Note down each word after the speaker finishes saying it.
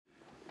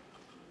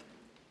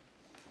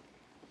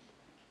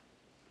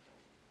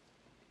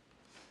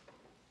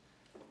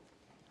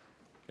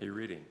A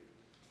reading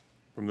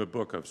from the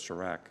book of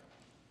Sirach.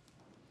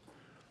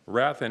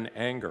 Wrath and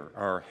anger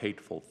are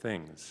hateful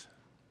things,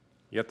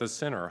 yet the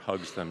sinner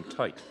hugs them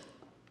tight.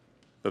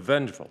 The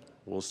vengeful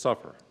will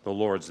suffer the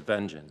Lord's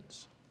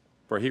vengeance,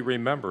 for he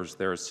remembers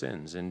their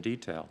sins in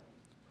detail.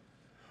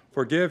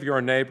 Forgive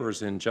your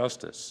neighbor's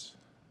injustice,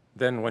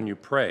 then when you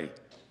pray,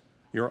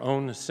 your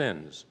own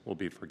sins will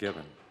be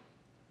forgiven.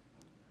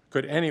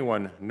 Could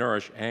anyone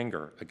nourish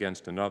anger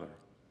against another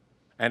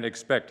and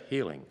expect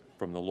healing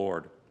from the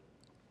Lord?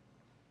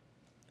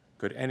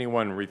 Could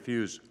anyone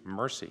refuse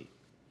mercy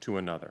to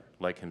another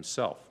like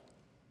himself?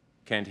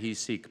 Can't he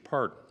seek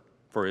pardon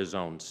for his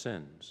own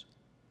sins?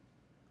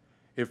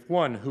 If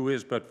one who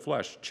is but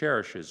flesh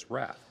cherishes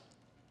wrath,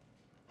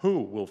 who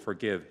will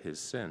forgive his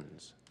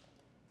sins?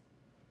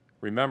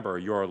 Remember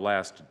your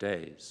last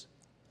days.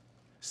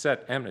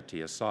 Set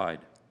enmity aside.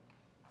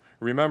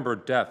 Remember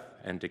death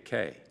and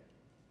decay,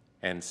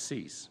 and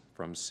cease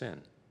from sin.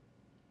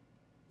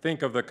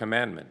 Think of the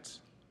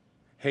commandments.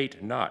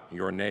 Hate not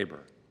your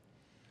neighbor.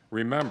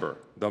 Remember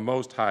the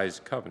Most High's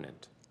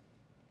covenant,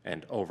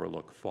 and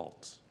overlook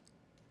faults.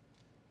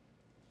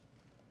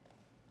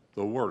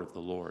 The word of the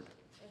Lord.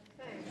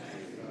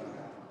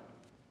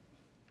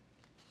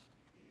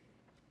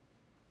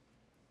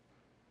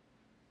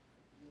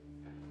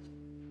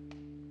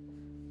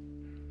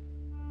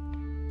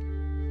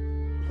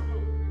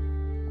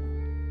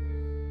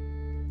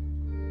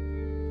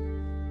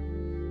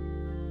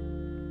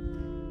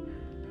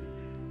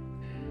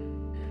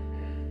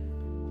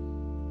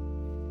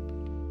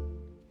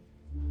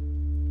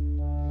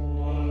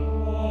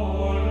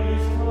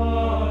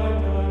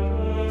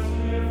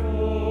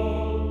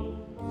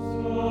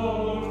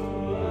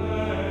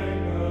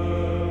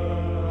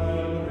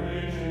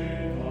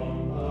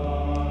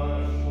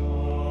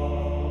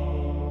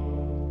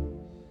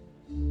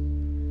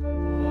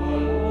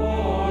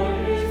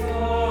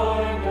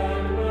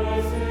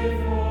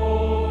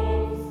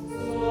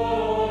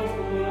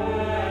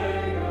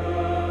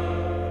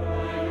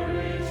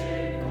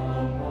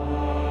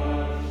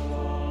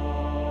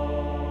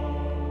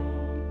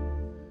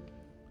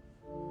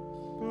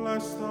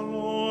 Bless the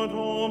Lord,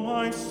 O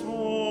my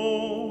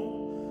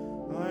soul,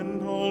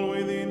 and all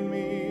within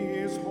me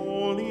his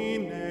holy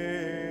name.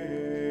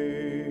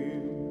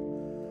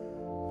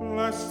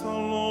 Bless the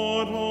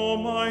Lord, O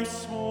my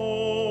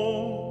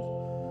soul,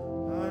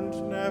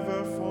 and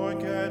never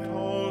forget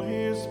all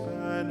his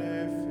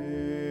benefits.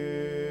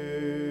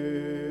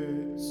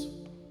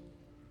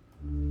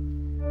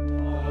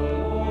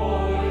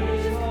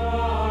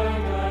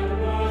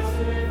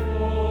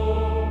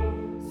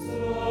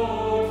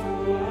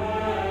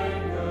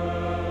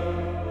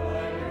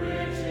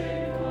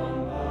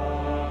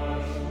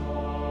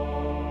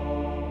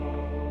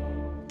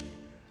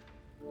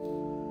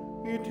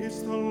 It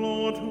is the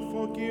Lord who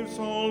forgives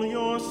all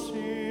your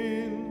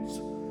sins,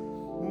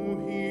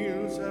 who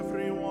heals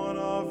every one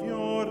of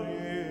your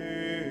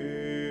ills,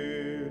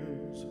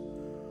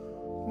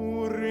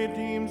 who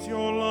redeems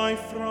your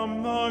life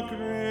from the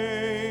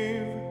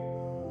grave,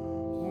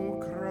 who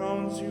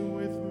crowns you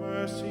with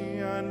mercy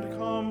and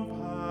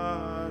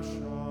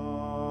compassion.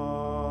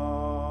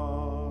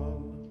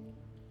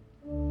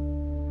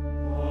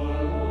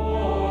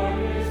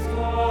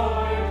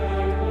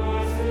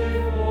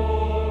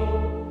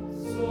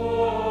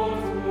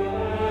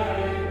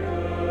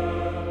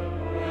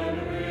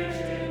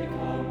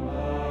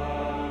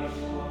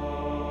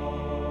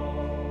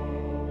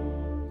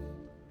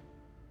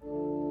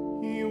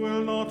 He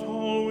will not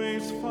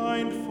always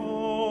find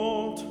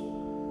fault,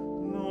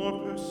 nor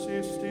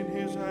persist in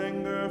his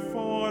anger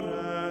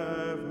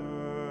forever.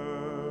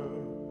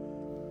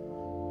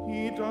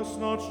 He does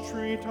not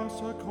treat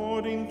us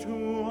according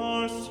to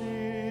our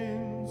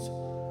sins,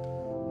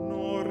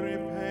 nor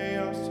repay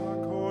us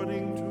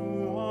according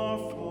to our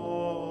faults.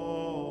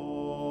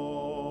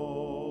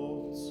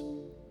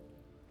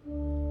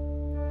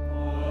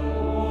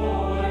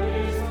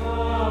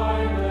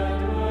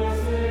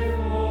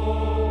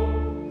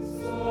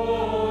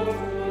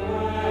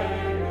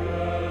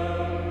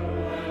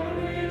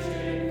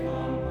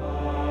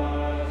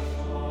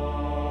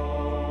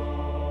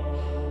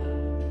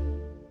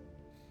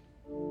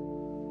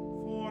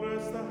 For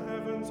as the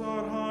heavens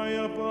are high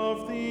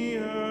above the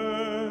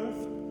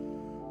earth,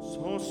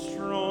 so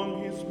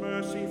strong his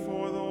mercy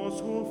for those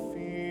who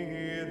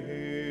fear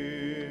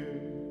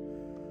him.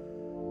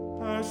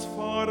 As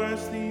far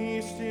as the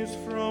east is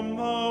from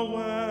the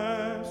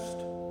west,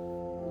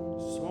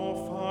 so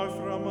far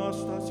from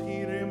us does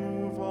he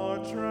remove our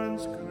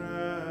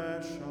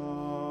transgressions.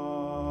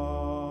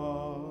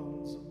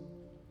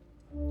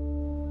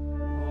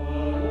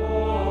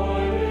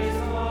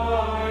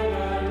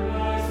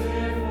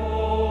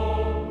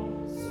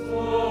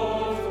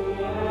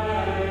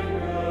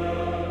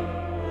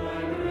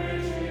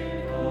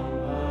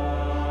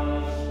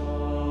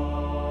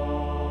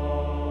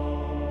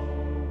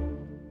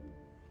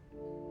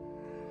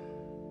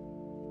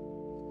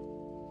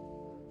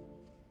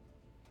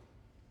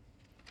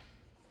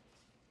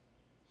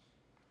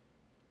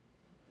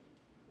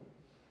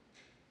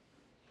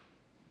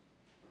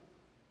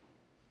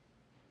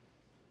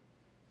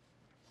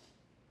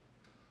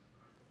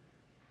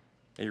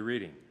 A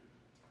reading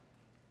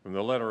from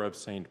the letter of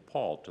St.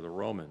 Paul to the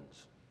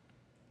Romans.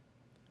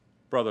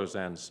 Brothers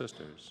and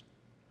sisters,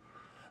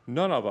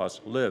 none of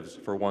us lives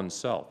for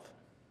oneself,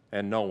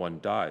 and no one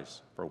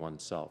dies for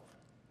oneself.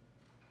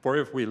 For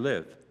if we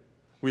live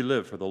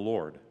for the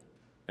Lord,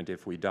 and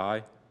if we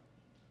die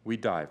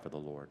for the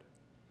Lord.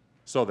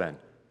 So then,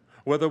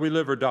 whether we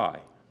live or die,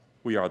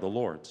 we are the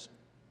Lord's.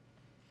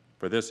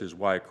 For this is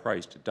why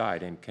Christ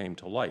died and came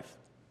to life,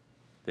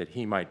 that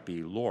he might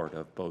be Lord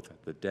of both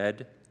the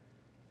dead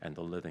and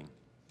the living.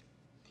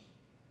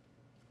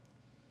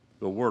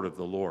 The word of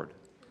the Lord.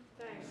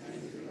 Thanks be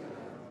to God.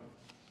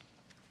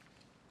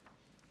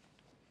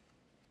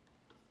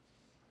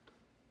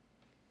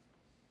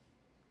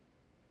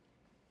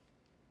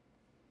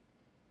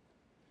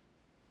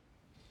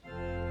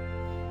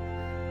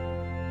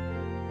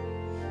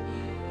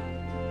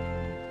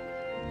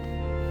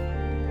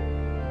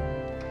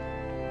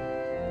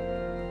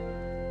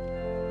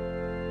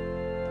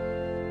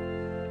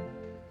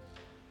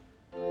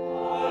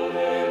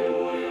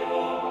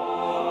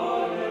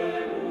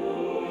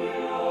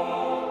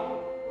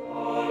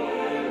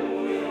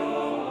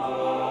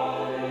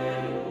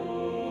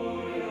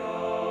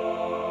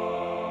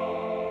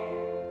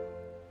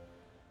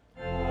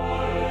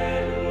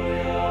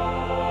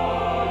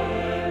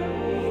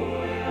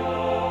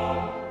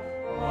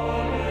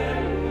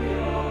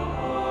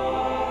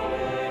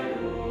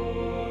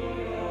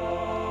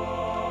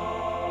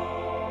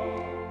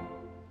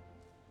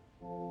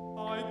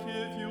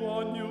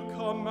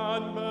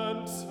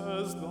 Commandment,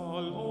 says the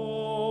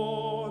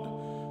Lord,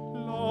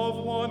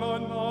 love one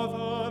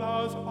another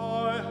as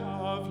I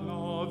have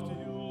loved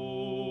you.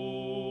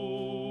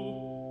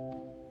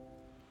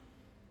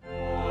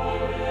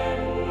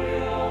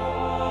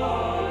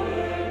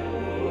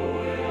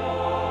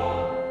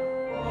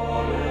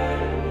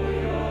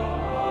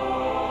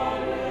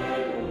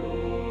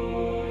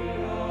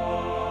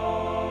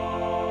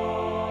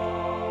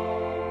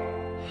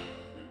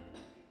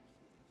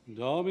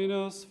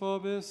 Dominus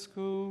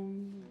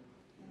vobiscum.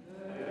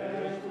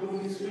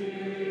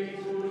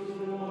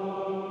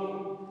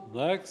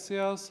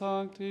 Lectio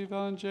Sancti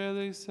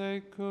Evangelii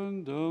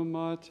secundum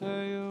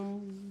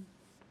Matteum.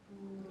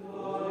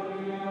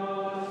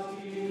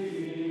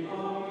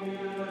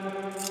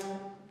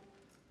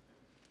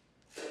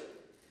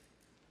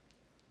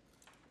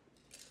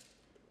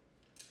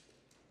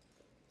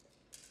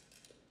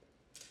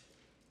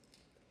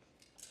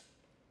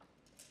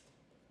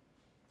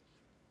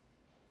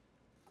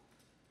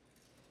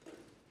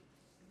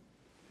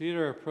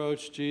 Peter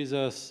approached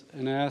Jesus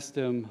and asked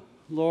him,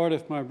 Lord,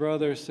 if my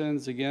brother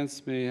sins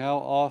against me, how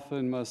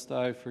often must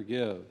I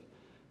forgive?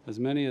 As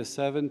many as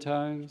 7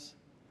 times?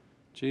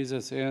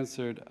 Jesus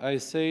answered, I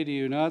say to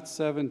you, not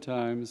 7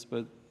 times,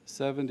 but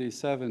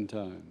 77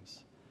 times.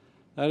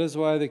 That is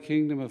why the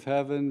kingdom of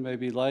heaven may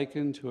be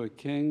likened to a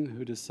king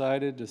who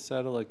decided to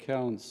settle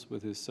accounts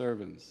with his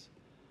servants.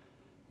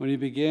 When he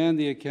began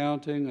the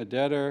accounting, a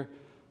debtor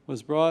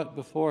was brought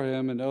before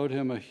him and owed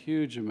him a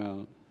huge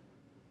amount.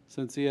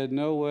 Since he had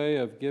no way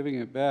of giving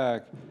it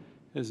back,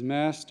 his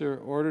master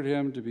ordered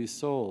him to be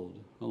sold,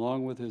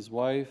 along with his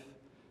wife,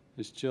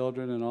 his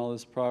children, and all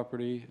his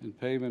property, in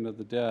payment of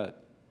the debt.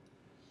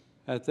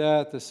 At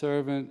that, the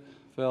servant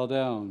fell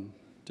down,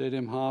 did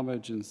him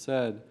homage, and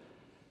said,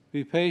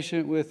 Be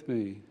patient with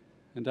me,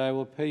 and I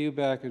will pay you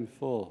back in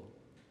full.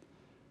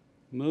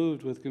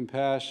 Moved with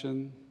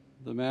compassion,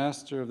 the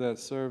master of that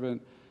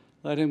servant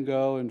let him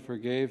go and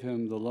forgave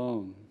him the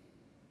loan.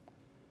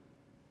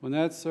 When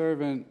that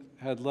servant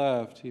had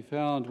left, he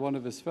found one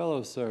of his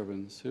fellow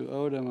servants who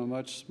owed him a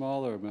much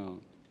smaller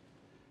amount.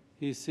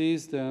 He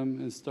seized him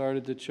and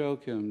started to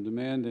choke him,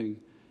 demanding,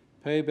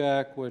 Pay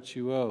back what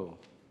you owe.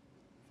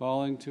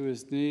 Falling to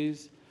his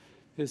knees,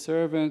 his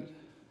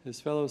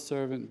fellow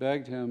servant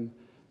begged him,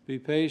 Be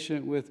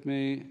patient with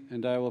me,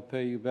 and I will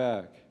pay you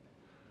back.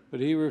 But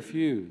he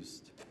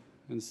refused.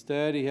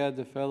 Instead, he had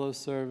the fellow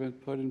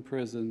servant put in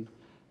prison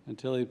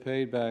until he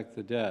paid back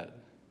the debt.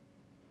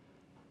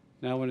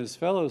 Now when his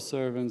fellow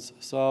servants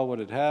saw what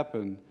had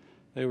happened,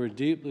 they were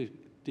deeply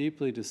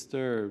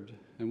disturbed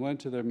and went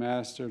to their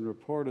master and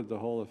reported the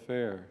whole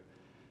affair.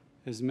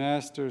 His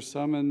master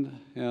summoned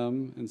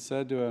him and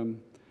said to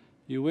him,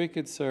 You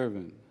wicked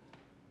servant,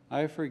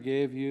 I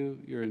forgave you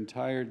your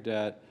entire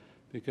debt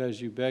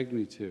because you begged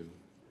me to.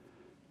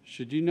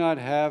 Should you not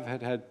have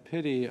had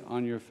pity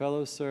on your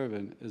fellow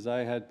servant as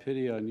I had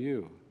pity on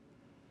you?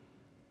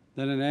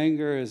 Then in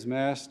anger his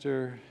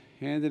master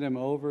handed him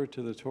over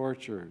to the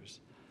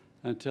torturers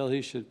until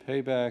he should pay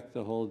back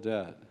the whole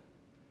debt.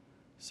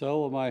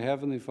 So will my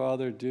heavenly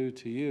Father do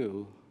to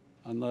you,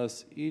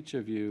 unless each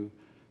of you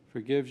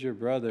forgives your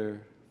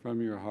brother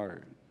from your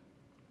heart.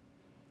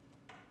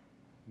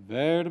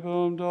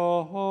 Verbum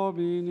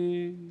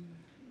Domini.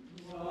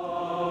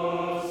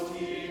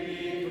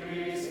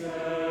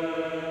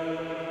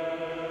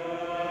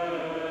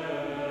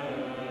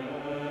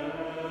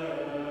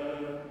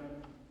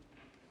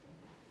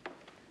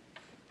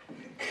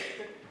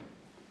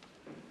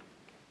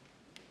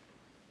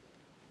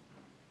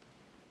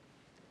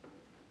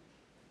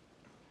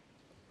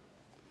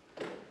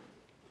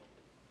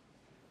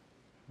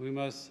 We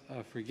must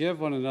forgive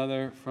one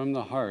another from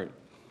the heart.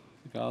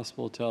 The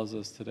gospel tells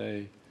us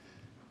today.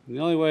 And the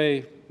only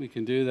way we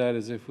can do that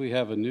is if we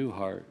have a new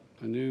heart,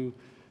 a new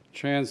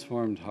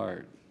transformed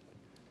heart.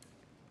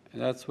 And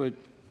that's what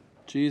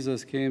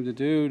Jesus came to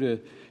do,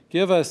 to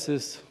give us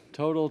this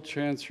total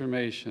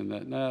transformation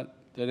that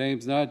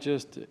aims not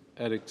just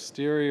at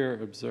exterior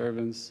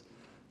observance,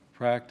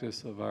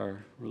 practice of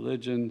our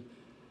religion,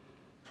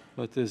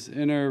 but this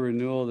inner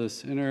renewal,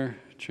 this inner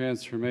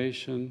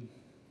transformation,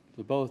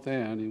 the both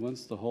and. He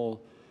wants the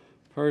whole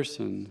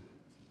person,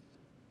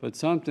 but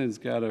something's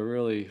got to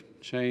really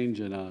change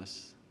in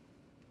us.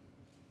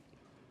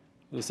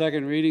 The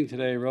second reading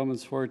today,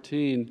 Romans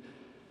 14,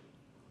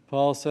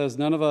 Paul says,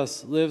 none of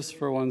us lives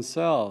for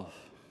oneself,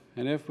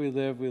 and if we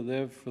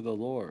live for the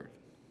Lord.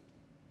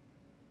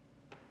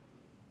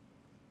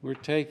 We're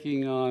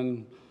taking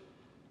on,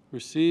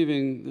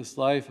 receiving this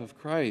life of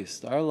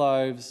Christ. Our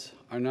lives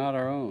are not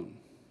our own.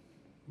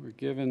 We're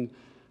given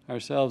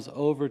ourselves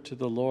over to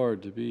the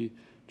Lord to be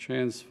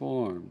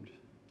transformed.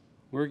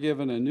 We're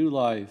given a new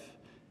life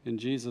in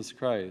Jesus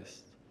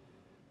Christ.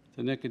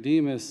 To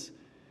Nicodemus,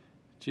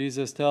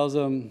 Jesus tells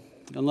him,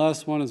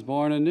 unless one is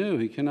born anew,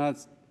 he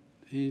cannot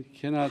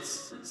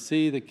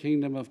see the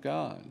kingdom of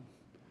God.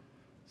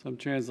 Some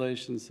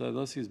translations said,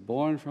 unless he's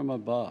born from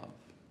above,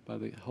 by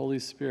the Holy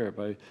Spirit,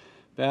 by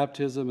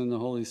baptism in the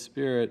Holy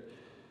Spirit,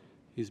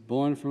 he's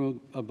born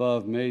from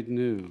above, made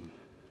new.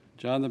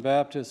 John the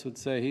Baptist would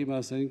say, he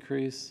must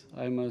increase,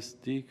 I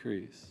must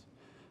decrease.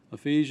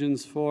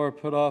 Ephesians 4,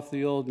 put off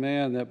the old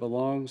man that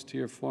belongs to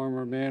your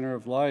former manner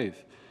of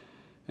life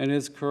and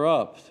is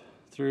corrupt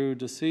through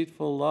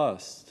deceitful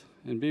lust,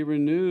 and be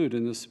renewed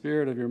in the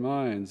spirit of your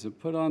minds, and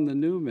put on the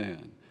new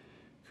man,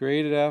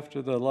 created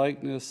after the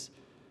likeness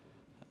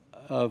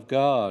of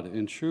God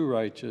in true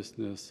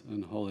righteousness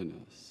and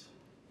holiness.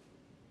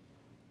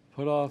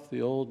 Put off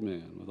the old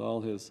man with all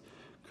his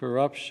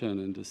corruption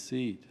and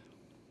deceit.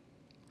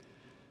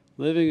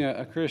 Living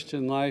a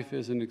Christian life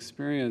is an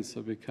experience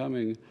of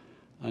becoming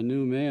a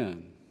new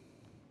man.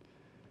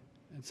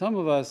 And some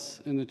of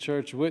us in the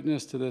church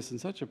witness to this in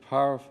such a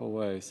powerful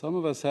way. Some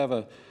of us have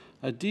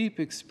a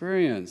deep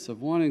experience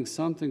of wanting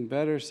something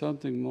better,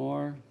 something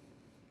more.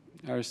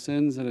 Our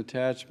sins and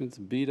attachments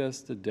beat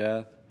us to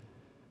death.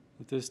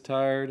 That this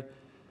tired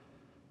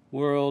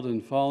world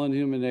and fallen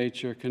human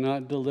nature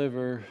cannot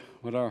deliver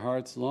what our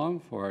hearts long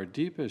for, our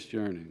deepest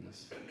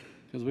yearnings,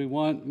 because we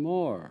want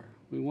more.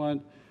 We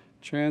want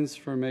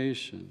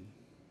transformation.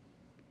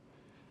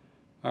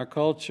 Our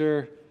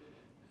culture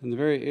and the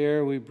very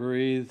air we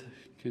breathe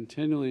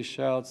continually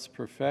shouts,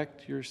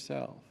 perfect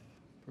yourself,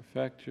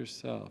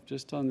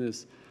 just on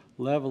this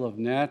level of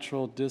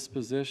natural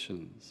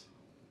dispositions.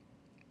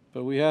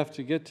 But we have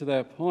to get to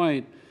that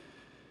point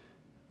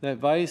that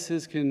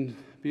vices can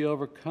be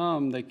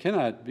overcome. They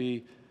cannot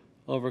be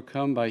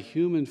overcome by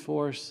human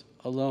force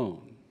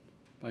alone,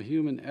 by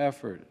human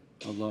effort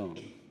alone.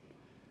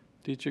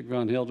 Dietrich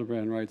von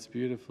Hildebrand writes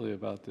beautifully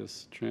about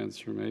this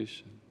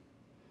transformation.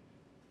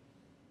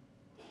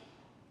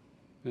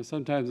 And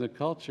sometimes in the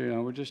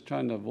culture, we're just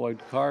trying to avoid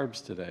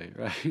carbs today,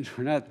 right?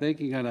 We're not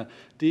thinking on a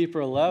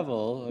deeper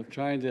level of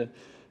trying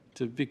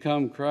to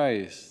become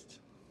Christ.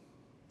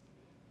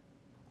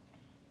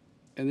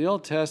 In the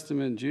Old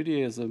Testament,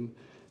 Judaism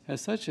has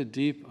such a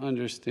deep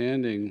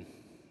understanding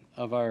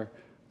of our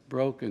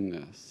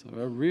brokenness, of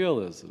our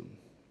realism.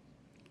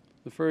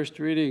 The first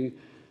reading,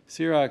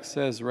 Sirach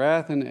says,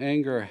 wrath and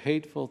anger are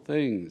hateful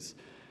things,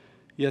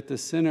 yet the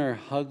sinner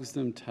hugs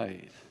them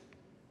tight.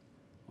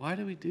 Why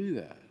do we do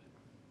that?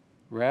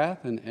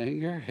 Wrath and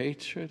anger,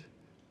 hatred?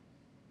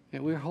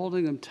 Yet we're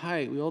holding them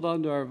tight. We hold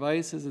on to our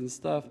vices and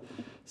stuff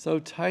so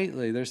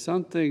tightly. There's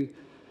something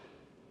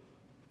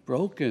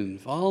broken,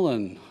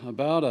 fallen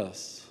about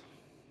us.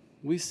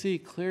 We see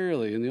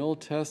clearly in the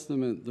Old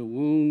Testament the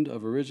wound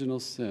of original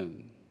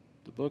sin.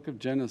 The book of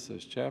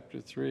Genesis,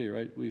 chapter 3,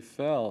 right? We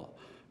fell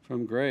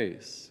from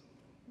grace.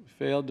 We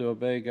failed to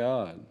obey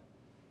God.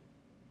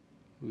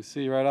 We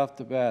see right off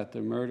the bat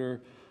the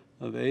murder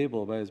of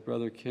Abel by his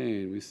brother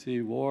Cain. We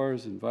see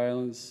wars and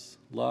violence,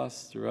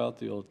 lust throughout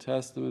the Old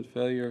Testament,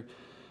 failure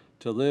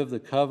to live the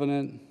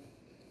covenant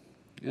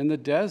in the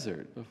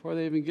desert before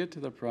they even get to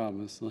the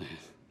promised land.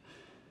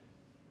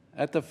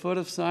 At the foot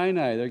of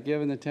Sinai, they're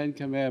given the Ten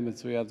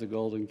Commandments. We have the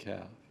golden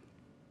calf.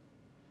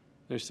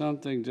 There's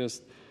something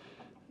just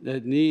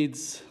that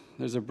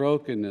there's a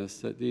brokenness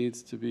that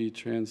needs to be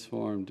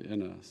transformed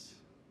in us.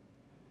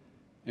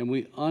 And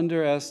we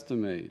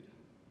underestimate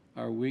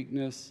our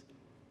weakness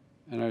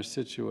and our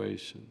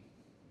situation.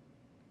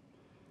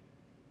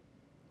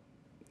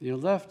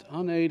 Left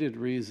unaided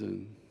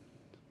reason,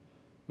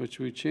 which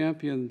we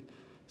champion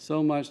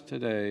so much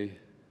today,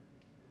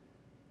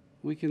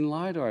 we can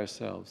lie to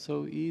ourselves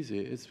so easy.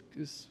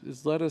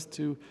 It's led us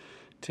to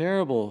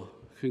terrible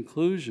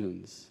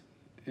conclusions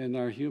in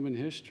our human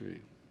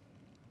history.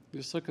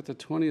 Just look at the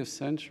 20th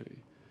century.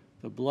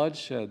 The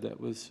bloodshed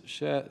that was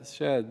shed,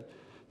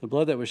 the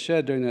blood that was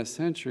shed during that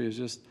century is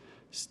just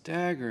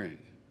staggering.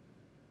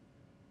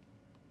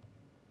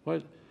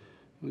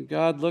 When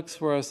God looks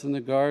for us in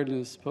the garden,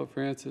 as Pope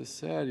Francis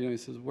said, he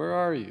says, "Where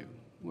are you?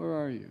 Where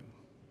are you?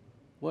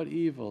 What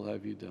evil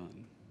have you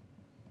done?"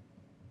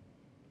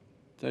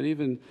 That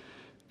even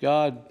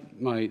God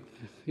might,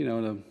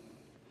 in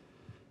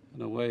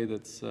a way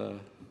that's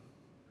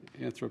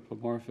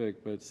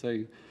anthropomorphic, but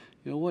say,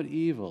 what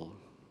evil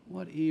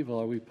are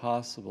we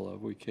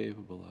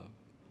capable of?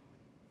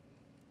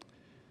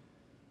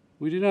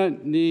 We do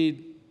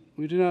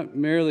not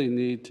merely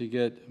need to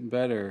get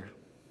better,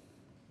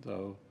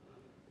 though.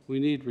 We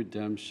need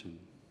redemption.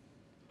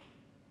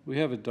 We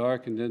have a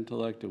darkened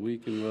intellect, a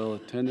weakened will, a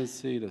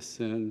tendency to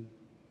sin.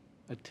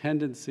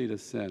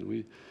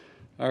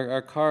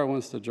 Our car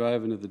wants to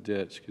drive into the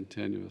ditch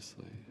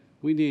continuously.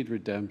 We need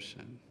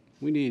redemption.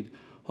 We need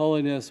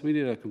holiness. We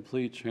need a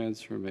complete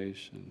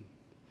transformation.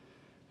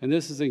 And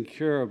this is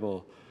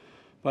incurable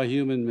by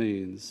human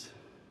means.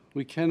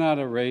 We cannot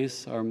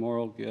erase our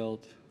moral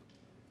guilt.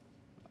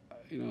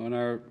 In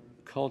our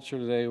culture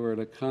today, we're in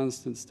a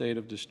constant state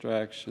of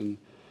distraction,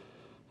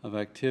 of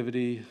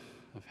activity,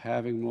 of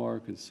having more,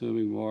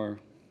 consuming more.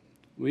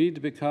 We need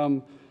to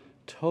become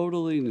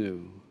totally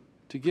new,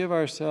 to give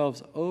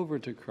ourselves over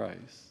to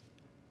Christ.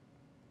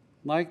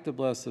 Like the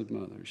Blessed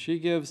Mother, she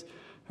gives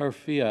her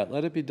fiat,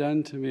 "Let it be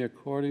done to me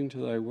according to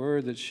thy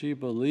word," that she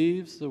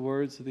believes the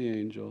words of the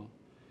angel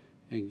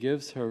and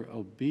gives her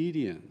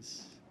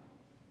obedience.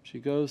 She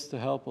goes to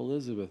help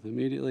Elizabeth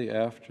immediately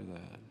after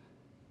that.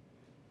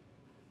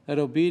 That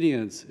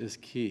obedience is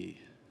key.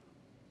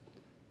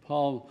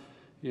 Paul,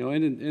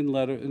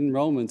 in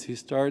Romans, he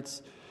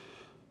starts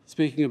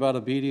speaking about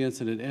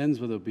obedience and it ends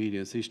with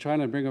obedience. He's trying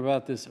to bring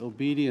about this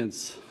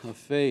obedience of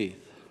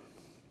faith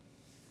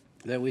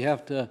that we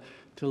have to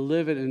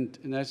live it, and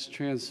that's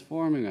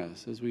transforming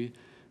us as we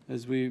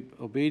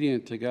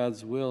obedient to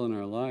God's will in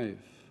our life.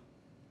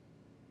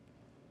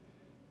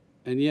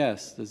 And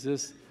yes, is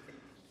this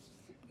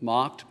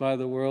mocked by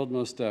the world?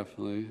 Most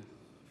definitely.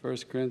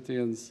 1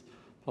 Corinthians,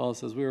 Paul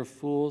says, we were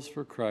fools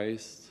for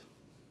Christ.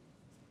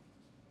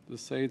 The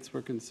saints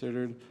were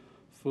considered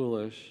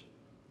foolish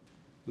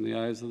in the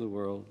eyes of the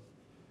world.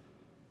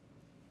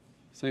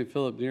 St.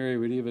 Philip Neri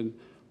would even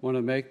want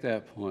to make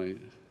that point.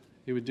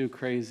 He would do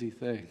crazy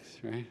things,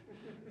 right?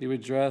 He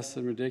would dress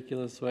in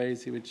ridiculous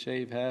ways. He would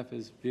shave half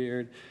his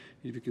beard.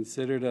 He'd be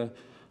considered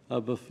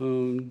a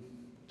buffoon,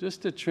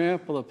 just to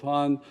trample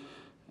upon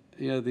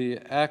the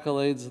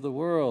accolades of the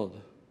world.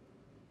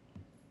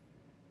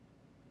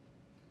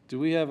 Do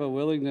we have a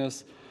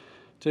willingness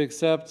to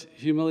accept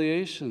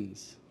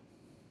humiliations?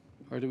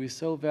 Or do we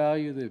so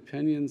value the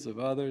opinions of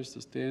others,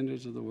 the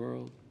standards of the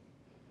world?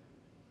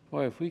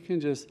 Boy, if we can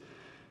just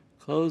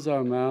close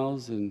our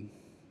mouths and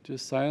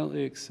just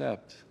silently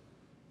accept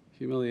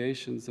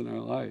humiliations in our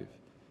life.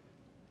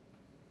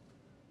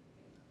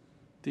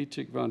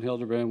 Dietrich von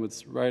Hildebrand would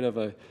write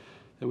that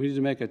we need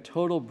to make a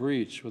total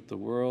breach with the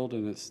world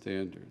and its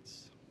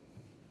standards.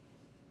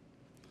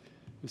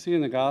 We see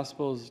in the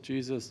Gospels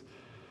Jesus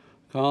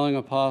calling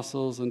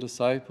apostles and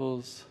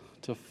disciples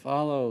to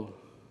follow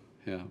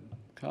him.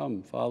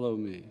 Come, follow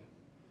me.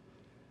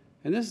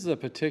 And this is a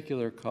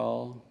particular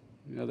call.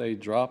 They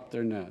dropped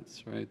their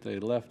nets, right? They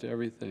left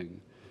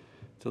everything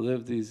to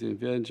live these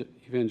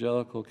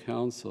evangelical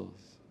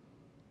counsels.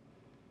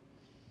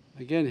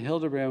 Again,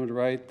 Hildebrand would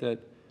write that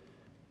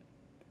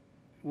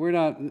we're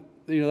not,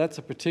 that's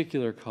a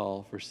particular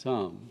call for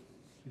some.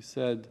 He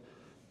said,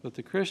 but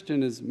the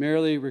Christian is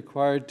merely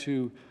required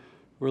to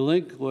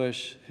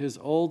relinquish his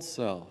old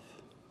self,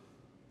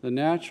 the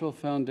natural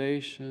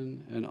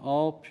foundation and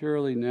all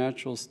purely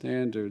natural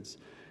standards,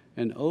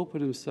 and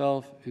open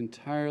himself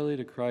entirely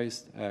to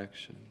Christ's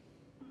action.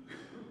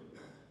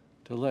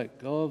 To let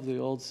go of the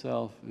old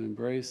self and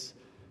embrace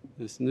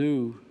this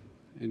new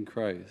in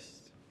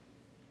Christ.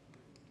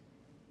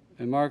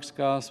 In Mark's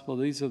Gospel,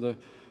 these are the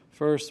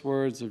first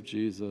words of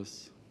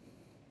Jesus: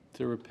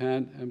 to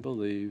repent and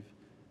believe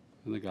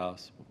in the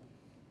gospel.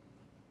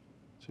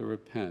 To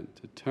repent,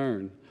 to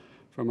turn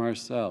from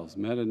ourselves.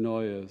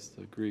 Metanoia is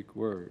the Greek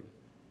word.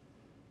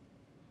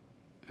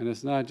 And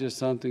it's not just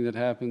something that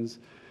happens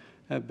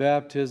at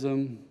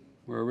baptism,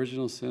 where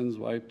original sin's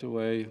wiped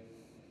away,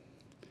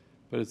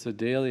 but it's a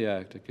daily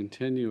act, a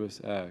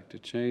continuous act, to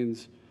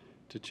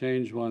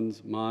change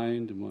one's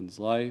mind and one's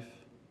life,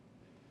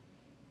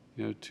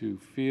 to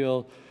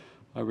feel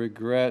a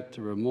regret,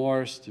 a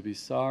remorse, to be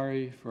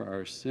sorry for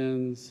our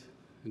sins,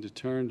 and to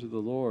turn to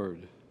the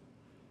Lord.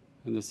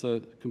 And it's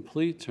a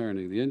complete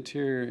turning, the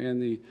interior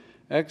and the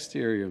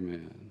exterior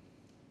man.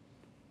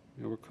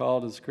 We're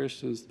called as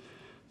Christians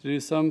to do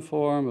some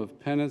form of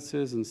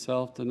penances and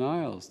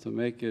self-denials to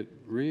make it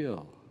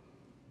real,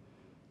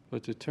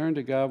 but to turn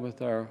to God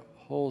with our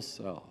whole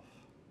self.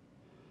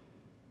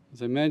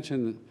 As I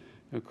mentioned,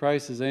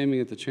 Christ is aiming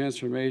at the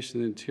transformation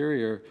of the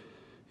interior.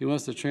 He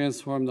wants to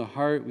transform the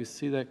heart. We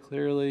see that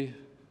clearly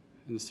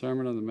in the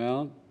Sermon on the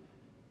Mount.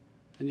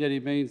 And yet he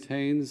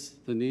maintains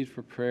the need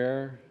for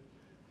prayer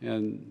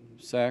and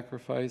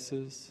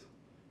sacrifices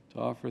to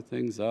offer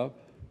things up.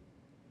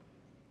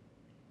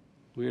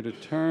 We are to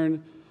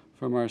turn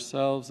from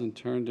ourselves and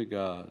turn to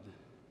God,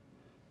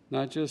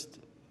 not just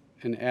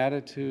an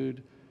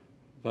attitude,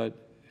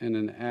 but in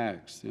an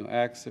acts,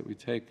 acts that we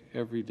take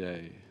every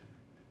day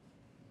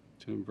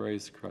to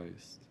embrace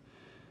Christ.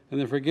 And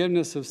the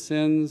forgiveness of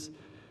sins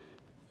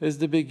is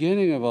the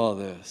beginning of all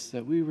this,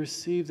 that we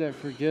receive that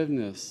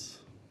forgiveness.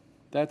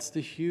 That's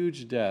the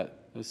huge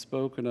debt that's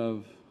spoken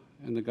of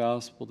in the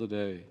gospel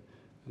today,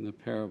 in the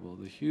parable,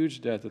 the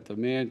huge debt that the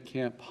man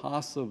can't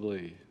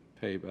possibly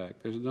pay back.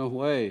 There's no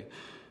way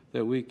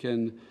that we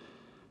can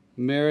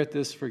merit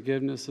this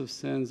forgiveness of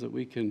sins, that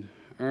we can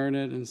earn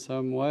it in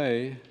some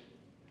way.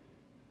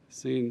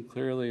 Seen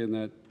clearly in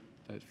that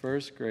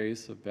first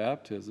grace of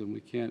baptism, we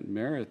can't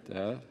merit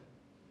that.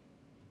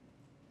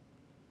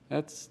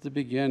 That's the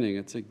beginning.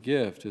 It's a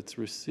gift. It's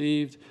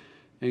received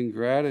in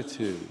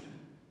gratitude.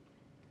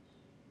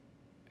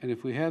 And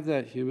if we have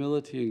that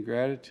humility and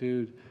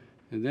gratitude,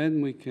 and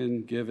then we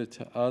can give it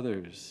to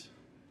others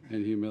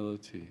in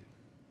humility,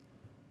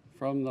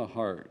 from the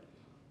heart,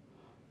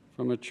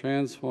 from a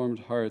transformed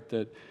heart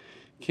that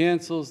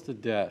cancels the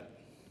debt.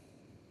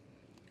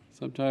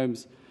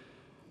 Sometimes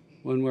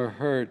when we're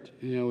hurt,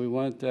 we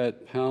want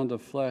that pound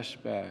of flesh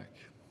back.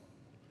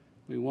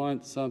 We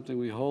want something,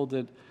 we hold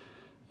it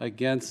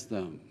against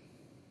them.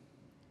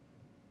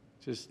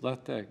 Just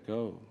let that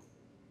go.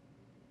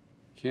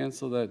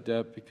 Cancel that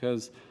debt,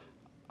 because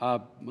a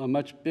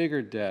much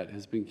bigger debt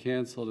has been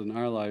canceled in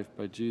our life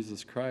by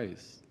Jesus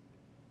Christ.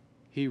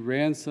 He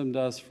ransomed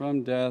us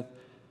from death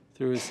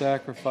through his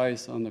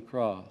sacrifice on the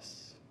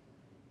cross.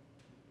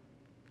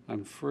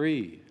 I'm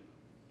free,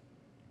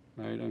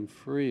 right? I'm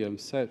free. I'm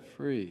set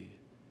free.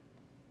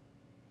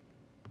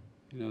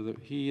 That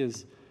he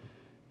has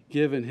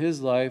given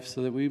his life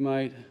so that we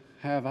might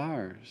have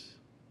ours.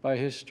 By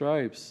his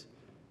stripes,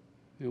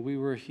 we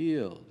were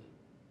healed.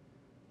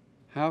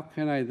 How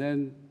can I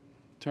then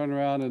turn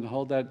around and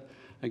hold that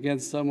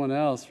against someone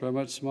else for a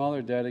much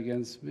smaller debt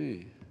against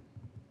me?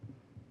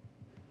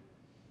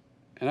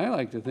 And I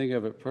like to think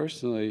of it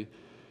personally.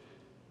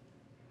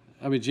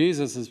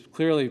 Jesus is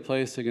clearly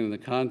placing it in the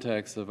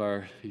context of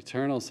our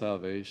eternal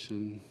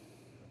salvation.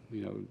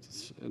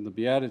 In the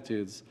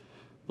Beatitudes,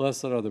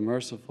 blessed are the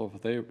merciful, for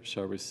they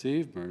shall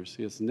receive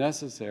mercy. It's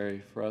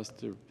necessary for us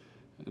to,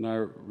 in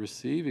our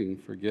receiving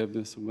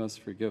forgiveness, we must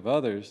forgive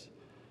others.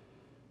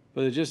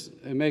 But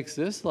it makes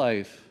this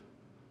life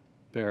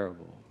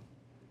bearable.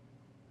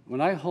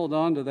 When I hold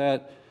on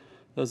to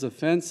those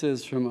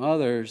offenses from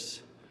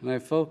others, and I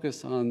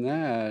focus on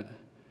that,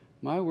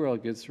 my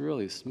world gets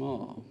really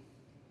small.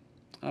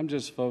 I'm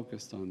just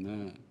focused on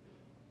that.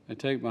 I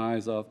take my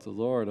eyes off the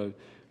Lord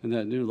and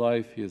that new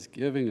life he is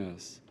giving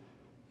us,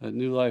 that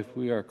new life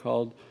we are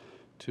called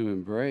to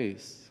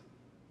embrace.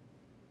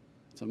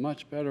 It's a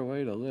much better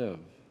way to live.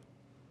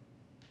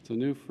 It's a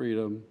new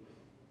freedom,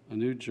 a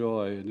new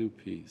joy, a new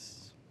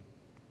peace.